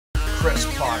Chris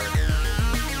Potter.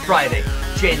 Friday,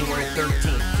 January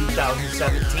 13th,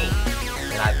 2017.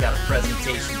 And I've got a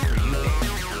presentation for you, baby.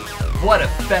 What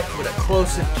effect would a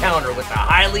close encounter with a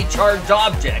highly charged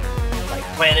object like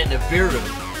planet Nibiru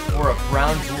or a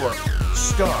brown dwarf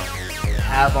star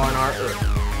have on our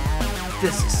Earth?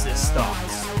 Physicist's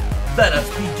thoughts. Let us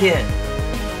begin.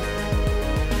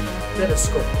 Let us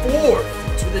go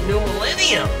forth to the new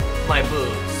millennium, my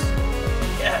boobs.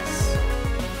 Yes.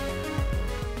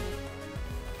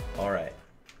 All right.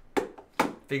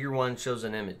 Figure 1 shows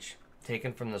an image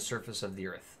taken from the surface of the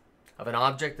Earth of an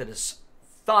object that is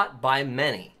thought by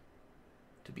many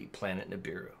to be planet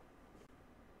Nibiru.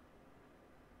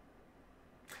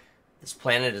 This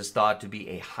planet is thought to be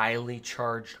a highly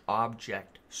charged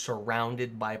object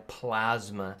surrounded by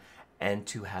plasma and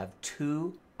to have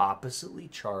 2 oppositely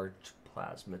charged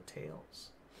plasma tails.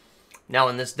 Now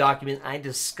in this document I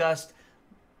discuss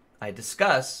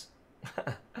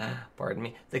pardon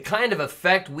me, the kind of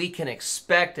effect we can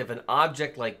expect if an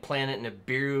object like planet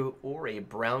Nibiru or a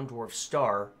brown dwarf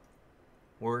star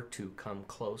were to come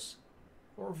close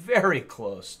or very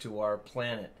close to our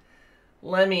planet.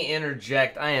 Let me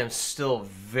interject, I am still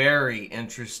very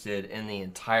interested in the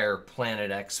entire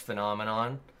Planet X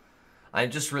phenomenon.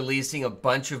 I'm just releasing a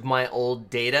bunch of my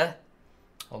old data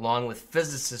along with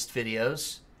physicist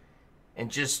videos and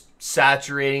just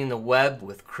saturating the web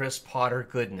with Chris Potter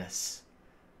goodness.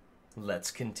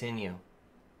 Let's continue.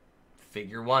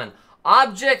 Figure 1.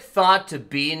 Object thought to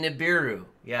be Nibiru.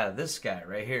 Yeah, this guy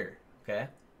right here, okay?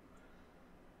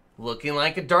 Looking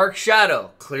like a dark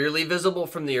shadow, clearly visible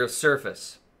from the Earth's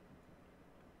surface.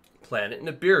 Planet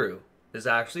Nibiru is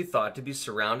actually thought to be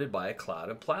surrounded by a cloud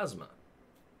of plasma.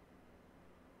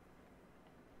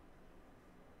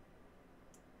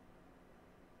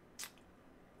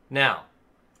 Now,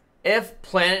 if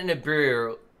planet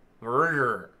Nibiru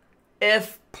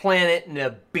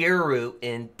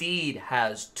indeed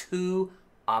has 2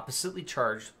 oppositely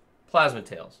charged plasma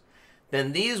tails,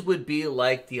 then these would be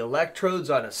like the electrodes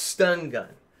on a stun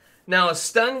gun. Now, a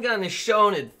stun gun is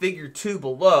shown in figure 2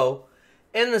 below.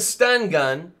 In the stun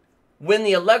gun, when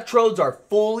the electrodes are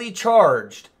fully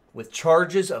charged with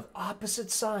charges of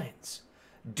opposite signs,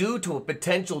 due to a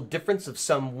potential difference of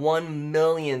some 1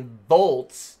 million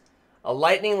volts, a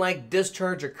lightning-like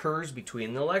discharge occurs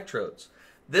between the electrodes.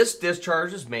 This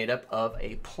discharge is made up of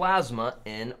a plasma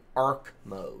in arc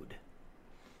mode.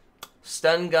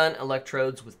 Stun gun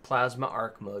electrodes with plasma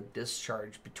arc mode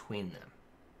discharge between them.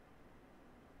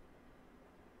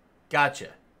 Gotcha.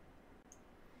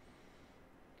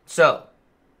 So,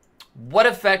 what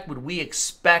effect would we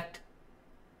expect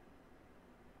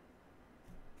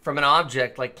from an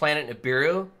object like planet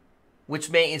Nibiru, which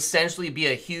may essentially be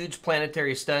a huge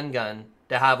planetary stun gun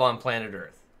to have on planet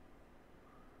Earth?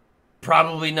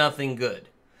 Probably nothing good.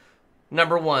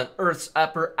 Number 1, Earth's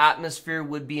upper atmosphere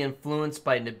would be influenced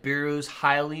by Nibiru's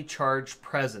highly charged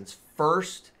presence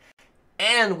first,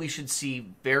 and we should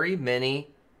see very many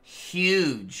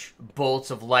huge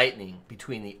bolts of lightning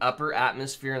between the upper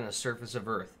atmosphere and the surface of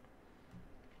Earth.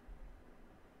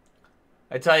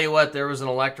 I tell you what, there was an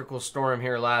electrical storm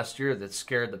here last year that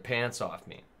scared the pants off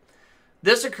me.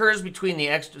 This occurs between the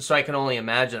extra, so I can only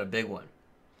imagine a big one.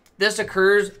 This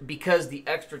occurs because the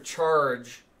extra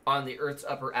charge on the Earth's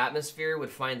upper atmosphere would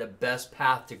find the best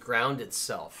path to ground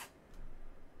itself.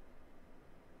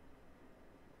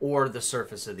 Or the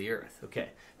surface of the Earth, okay.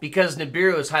 Because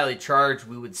Nibiru is highly charged,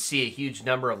 we would see a huge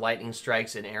number of lightning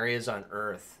strikes in areas on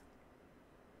Earth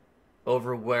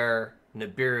over where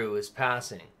Nibiru is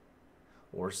passing.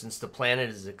 Or since the planet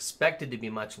is expected to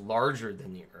be much larger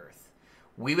than the Earth,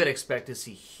 we would expect to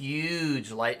see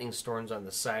huge lightning storms on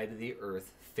the side of the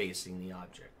Earth facing the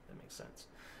object. That makes sense.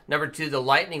 Number 2, the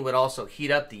lightning would also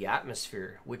heat up the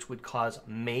atmosphere, which would cause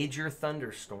major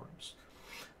thunderstorms.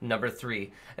 Number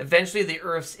 3, eventually the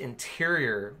Earth's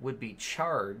interior would be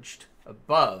charged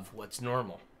above what's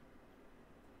normal.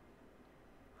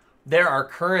 There are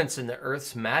currents in the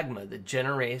Earth's magma that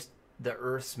generate the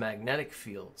Earth's magnetic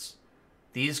fields.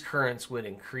 These currents would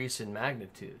increase in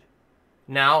magnitude.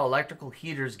 Now, electrical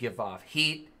heaters give off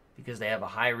heat because they have a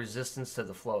high resistance to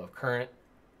the flow of current.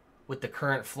 With the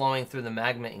current flowing through the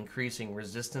magma increasing,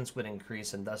 resistance would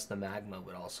increase, and thus the magma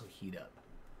would also heat up.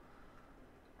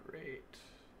 Great.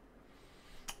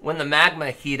 When the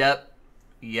magma heats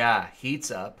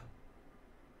up,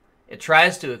 it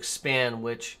tries to expand,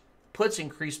 which puts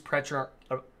increased pressure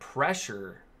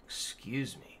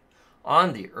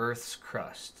on the Earth's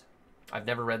crust. I've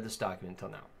never read this document until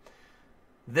now.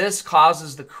 This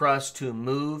causes the crust to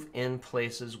move in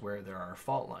places where there are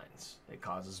fault lines. It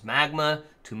causes magma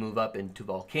to move up into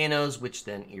volcanoes, which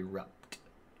then erupt.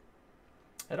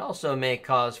 It also may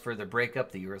cause further breakup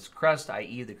of the Earth's crust,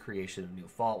 i.e. the creation of new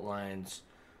fault lines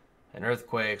and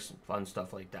earthquakes and fun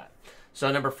stuff like that. So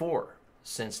number 4,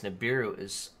 since Nibiru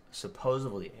is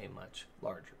supposedly a much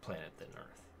larger planet than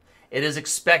Earth, it is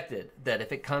expected that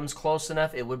if it comes close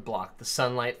enough, it would block the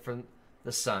sunlight from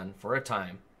the sun for a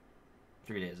time,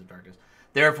 3 days of darkness,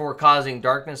 therefore causing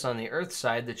darkness on the Earth's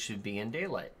side that should be in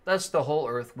daylight. Thus, the whole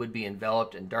Earth would be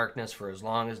enveloped in darkness for as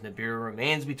long as Nibiru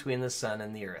remains between the sun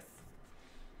and the Earth.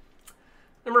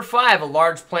 Number 5, a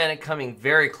large planet coming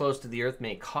very close to the Earth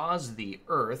may cause the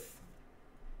Earth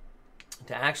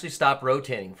to actually stop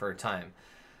rotating for a time,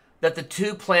 that the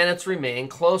two planets remain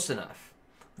close enough.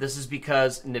 This is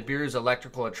because Nibiru's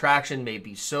electrical attraction may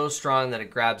be so strong that it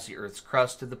grabs the Earth's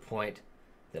crust to the point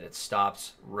that it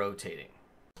stops rotating.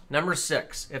 Number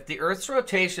 6, if the Earth's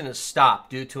rotation is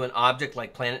stopped due to an object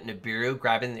like planet Nibiru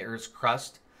grabbing the Earth's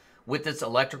crust with its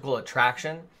electrical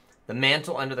attraction, the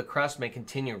mantle under the crust may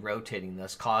continue rotating,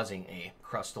 thus causing a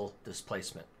crustal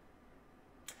displacement.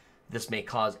 This may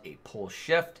cause a pole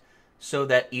shift, so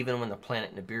that even when the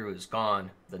planet Nibiru is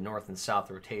gone, the north and south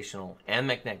rotational and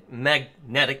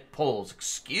magnetic poles,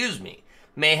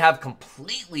 may have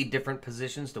completely different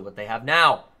positions to what they have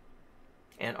now.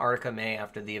 Antarctica may,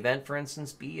 after the event, for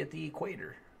instance, be at the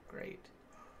equator. Great.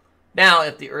 Now,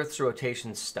 if the Earth's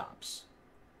rotation stops,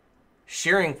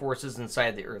 shearing forces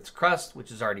inside the Earth's crust, which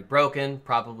is already broken,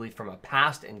 probably from a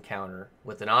past encounter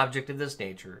with an object of this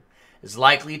nature, is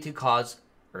likely to cause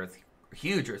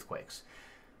huge earthquakes.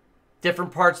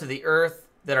 Different parts of the Earth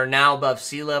that are now above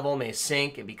sea level may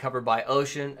sink and be covered by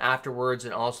ocean afterwards,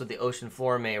 and also the ocean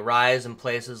floor may rise in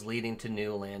places, leading to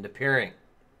new land appearing.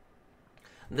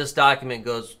 This document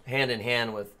goes hand in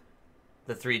hand with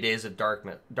the 3 days of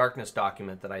darkness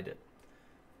document that I did.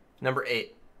 Number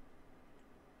 8.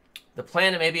 The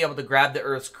planet may be able to grab the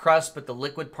Earth's crust, but the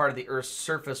liquid part of the Earth's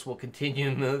surface will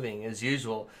continue moving as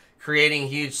usual, creating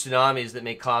huge tsunamis that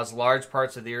may cause large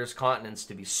parts of the Earth's continents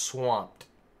to be swamped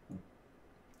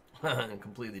and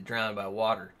completely drowned by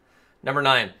water. Number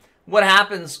 9. What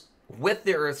happens with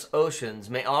the Earth's oceans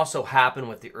may also happen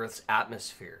with the Earth's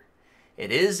atmosphere.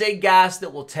 It is a gas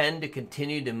that will tend to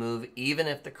continue to move even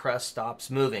if the crust stops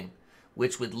moving,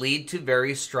 which would lead to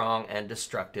very strong and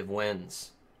destructive winds.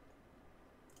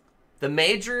 The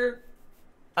major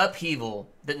upheaval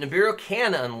that Nibiru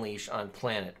can unleash on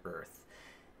planet Earth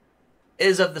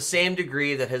is of the same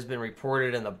degree that has been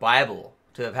reported in the Bible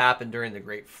to have happened during the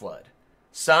Great Flood.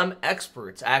 Some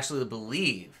experts actually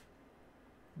believe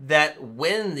that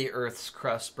when the Earth's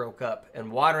crust broke up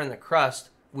and water in the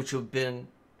crust, which would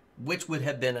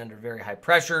have been under very high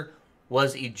pressure,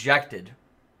 was ejected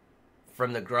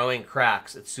from the growing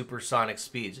cracks at supersonic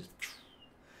speeds.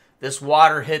 This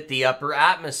water hit the upper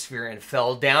atmosphere and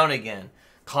fell down again,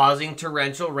 causing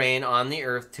torrential rain on the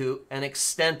Earth to an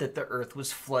extent that the Earth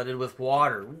was flooded with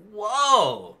water.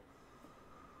 Whoa!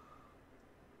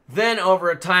 Then, over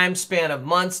a time span of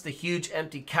months, the huge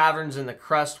empty caverns in the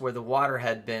crust where the water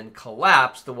had been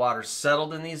collapsed, the water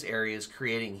settled in these areas,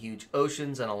 creating huge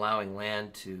oceans and allowing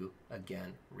land to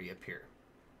again reappear.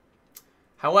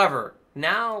 However,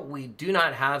 now we do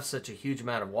not have such a huge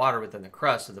amount of water within the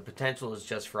crust, so the potential is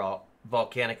just for all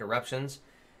volcanic eruptions,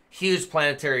 huge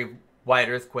planetary-wide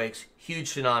earthquakes,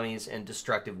 huge tsunamis, and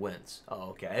destructive winds.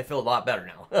 Oh, okay. I feel a lot better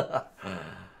now.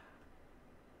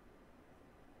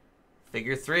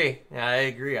 Figure 3. Yeah, I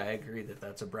agree that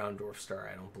that's a brown dwarf star.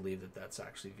 I don't believe that that's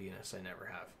actually Venus. I never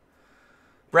have.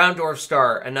 Brown dwarf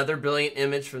star, another brilliant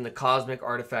image from the Cosmic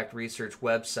Artifact Research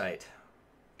website,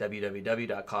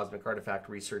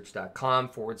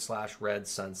 www.cosmicartifactresearch.com/red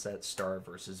sunset star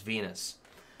versus Venus.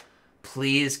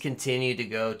 Please continue to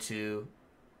go to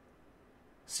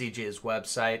CJ's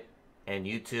website and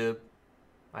YouTube.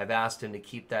 I've asked him to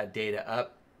keep that data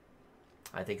up.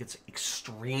 I think it's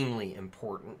extremely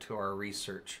important to our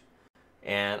research,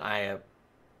 and I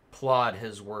applaud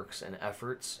his works and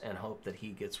efforts and hope that he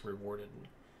gets rewarded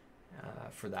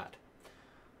for that.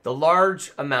 The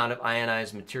large amount of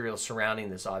ionized material surrounding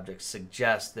this object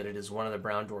suggests that it is one of the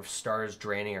brown dwarf stars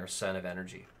draining our sun of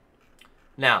energy.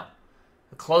 Now,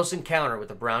 a close encounter with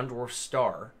a brown dwarf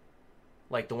star,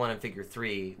 like the one in Figure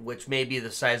 3, which may be the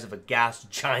size of a gas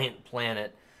giant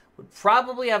planet, would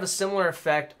probably have a similar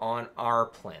effect on our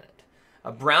planet.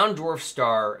 A brown dwarf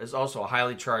star is also a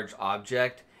highly charged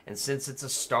object, and since it's a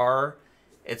star,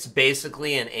 it's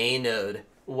basically an anode,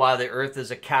 while the Earth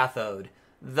is a cathode.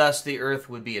 Thus, the Earth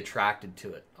would be attracted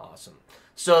to it. Awesome.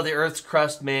 So the Earth's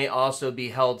crust may also be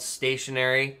held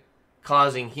stationary,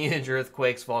 causing huge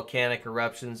earthquakes, volcanic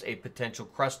eruptions, a potential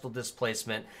crustal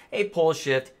displacement, a pole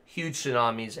shift, huge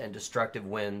tsunamis, and destructive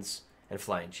winds, and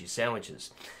flying cheese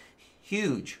sandwiches.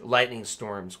 huge lightning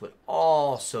storms would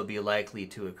also be likely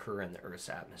to occur in the Earth's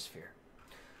atmosphere.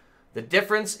 The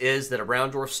difference is that a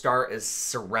brown dwarf star is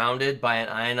surrounded by an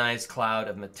ionized cloud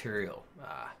of material.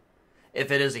 If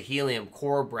it is a helium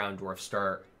core brown dwarf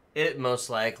star, it most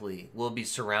likely will be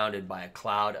surrounded by a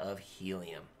cloud of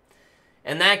helium.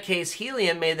 In that case,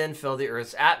 helium may then fill the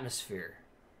Earth's atmosphere.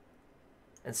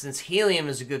 And since helium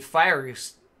is a good fire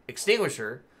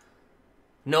extinguisher,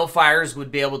 no fires would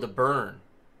be able to burn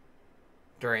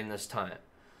during this time.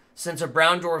 Since a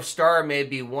brown dwarf star may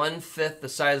be 1/5 the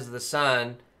size of the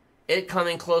sun, it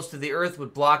coming close to the Earth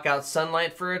would block out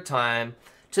sunlight for a time,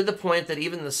 to the point that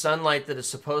even the sunlight that is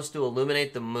supposed to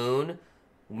illuminate the moon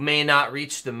may not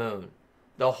reach the moon.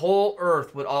 The whole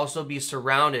Earth would also be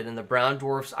surrounded in the brown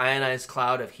dwarf's ionized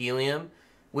cloud of helium,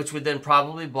 which would then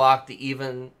probably block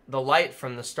even the light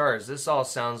from the stars. This all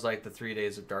sounds like the 3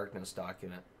 Days of Darkness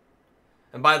document.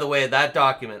 And by the way, that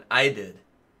document I did.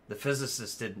 The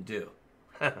physicists didn't do.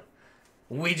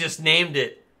 We just named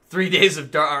it 3 Days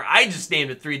of Dark, or I just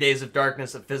named it 3 Days of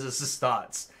Darkness of Physicist's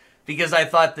Thoughts, because I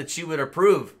thought that she would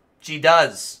approve. She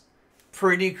does.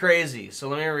 Pretty crazy. So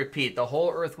let me repeat. The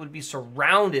whole Earth would be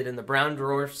surrounded in the brown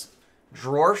dwarfs.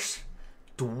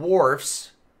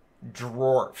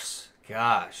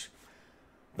 Gosh.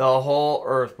 The whole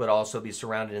Earth would also be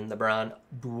surrounded in the brown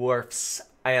dwarf's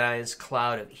ionized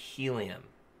cloud of helium,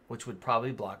 which would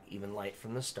probably block even light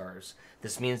from the stars.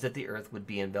 This means that the Earth would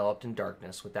be enveloped in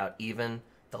darkness without even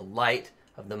the light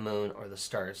of the moon or the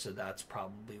stars. So that's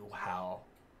probably how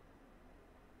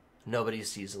nobody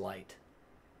sees light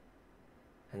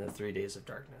in the 3 Days of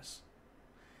Darkness.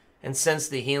 And since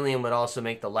the helium would also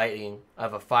make the lighting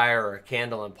of a fire or a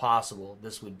candle impossible,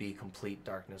 this would be complete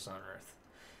darkness on Earth.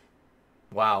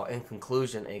 Wow. In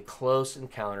conclusion, a close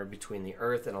encounter between the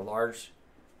Earth and a large,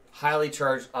 highly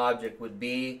charged object would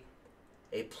be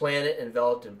a planet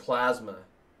enveloped in plasma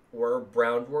or a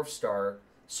brown dwarf star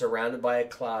surrounded by a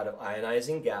cloud of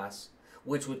ionizing gas,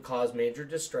 which would cause major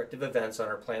destructive events on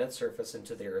our planet's surface and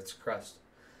to the Earth's crust.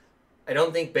 I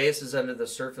don't think bases under the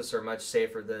surface are much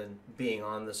safer than being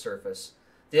on the surface.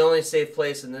 The only safe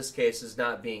place in this case is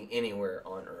not being anywhere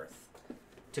on Earth.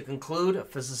 To conclude, a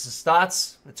physicist's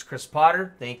thoughts, it's Chris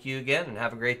Potter. Thank you again and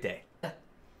have a great day.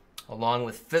 Along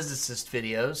with physicist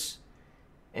videos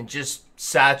and just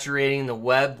saturating the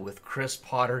web with Chris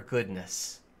Potter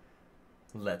goodness.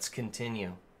 Let's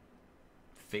continue.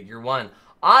 Figure 1.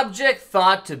 Object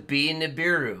thought to be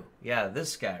Nibiru. Yeah,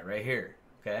 this guy right here.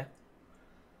 Okay.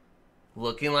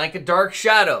 Looking like a dark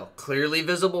shadow, clearly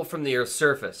visible from the Earth's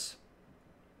surface.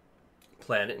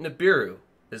 Planet Nibiru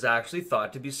is actually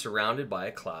thought to be surrounded by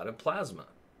a cloud of plasma.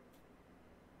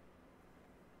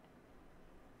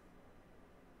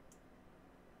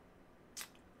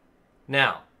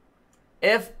 Now,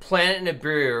 if planet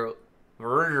Nibiru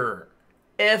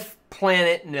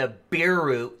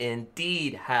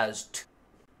indeed has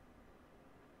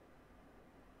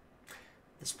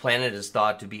this planet is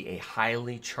thought to be a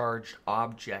highly charged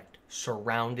object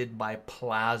surrounded by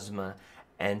plasma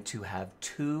and to have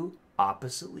 2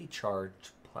 oppositely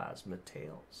charged plasma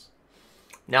tails.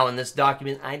 Now, in this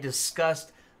document, I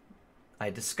discuss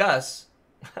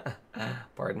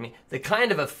pardon me, the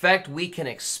kind of effect we can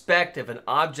expect if an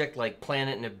object like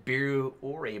planet Nibiru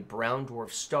or a brown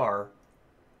dwarf star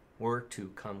were to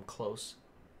come close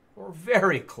or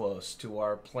very close to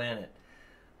our planet.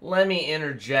 Let me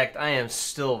interject. I am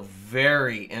still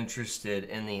very interested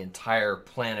in the entire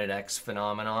Planet X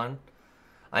phenomenon.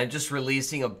 I'm just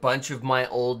releasing a bunch of my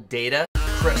old data.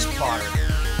 Chris Potter,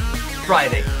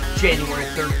 Friday, January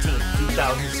 13th,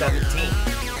 2017.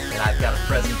 And I've got a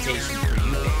presentation for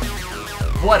you, baby.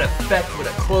 What effect would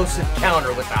a close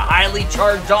encounter with a highly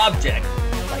charged object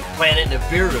like planet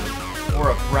Nibiru or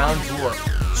a brown dwarf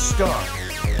star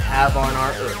have on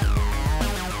our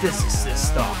Earth?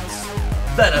 Physicist's thoughts.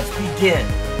 Let us begin.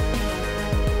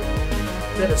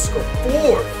 Let us go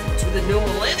forth to the new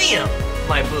millennium,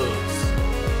 my boobs.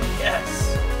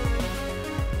 Yes.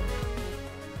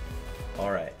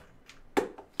 All right.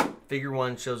 Figure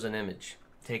 1 shows an image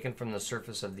taken from the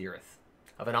surface of the Earth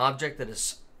of an object that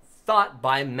is thought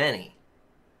by many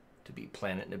to be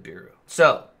planet Nibiru.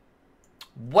 So,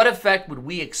 what effect would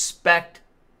we expect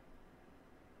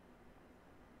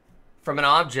from an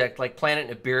object like planet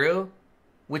Nibiru,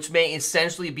 which may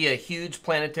essentially be a huge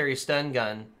planetary stun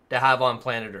gun to have on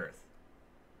planet Earth?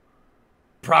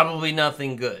 Probably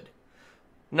nothing good.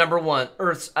 Number 1,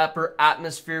 Earth's upper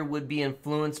atmosphere would be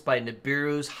influenced by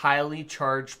Nibiru's highly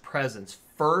charged presence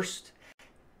first,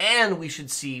 and we should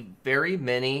see very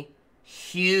many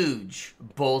huge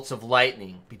bolts of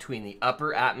lightning between the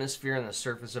upper atmosphere and the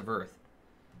surface of Earth.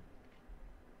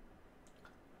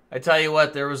 I tell you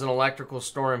what, there was an electrical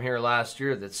storm here last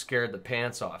year that scared the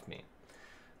pants off me.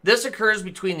 This occurs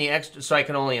between so I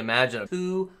can only imagine,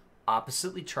 two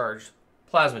oppositely charged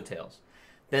plasma tails.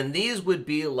 Then these would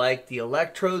be like the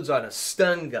electrodes on a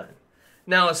stun gun.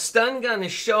 Now, a stun gun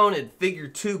is shown in figure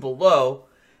 2 below.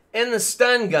 In the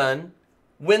stun gun,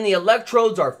 when the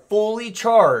electrodes are fully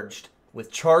charged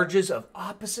with charges of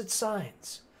opposite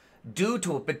signs, due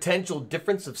to a potential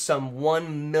difference of some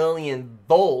 1 million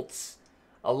volts,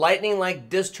 a lightning-like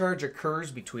discharge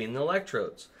occurs between the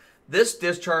electrodes. This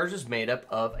discharge is made up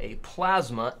of a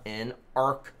plasma in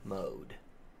arc mode.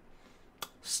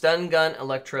 Stun gun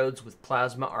electrodes with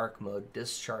plasma arc mode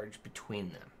discharge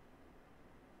between them.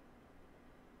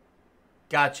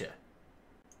 Gotcha.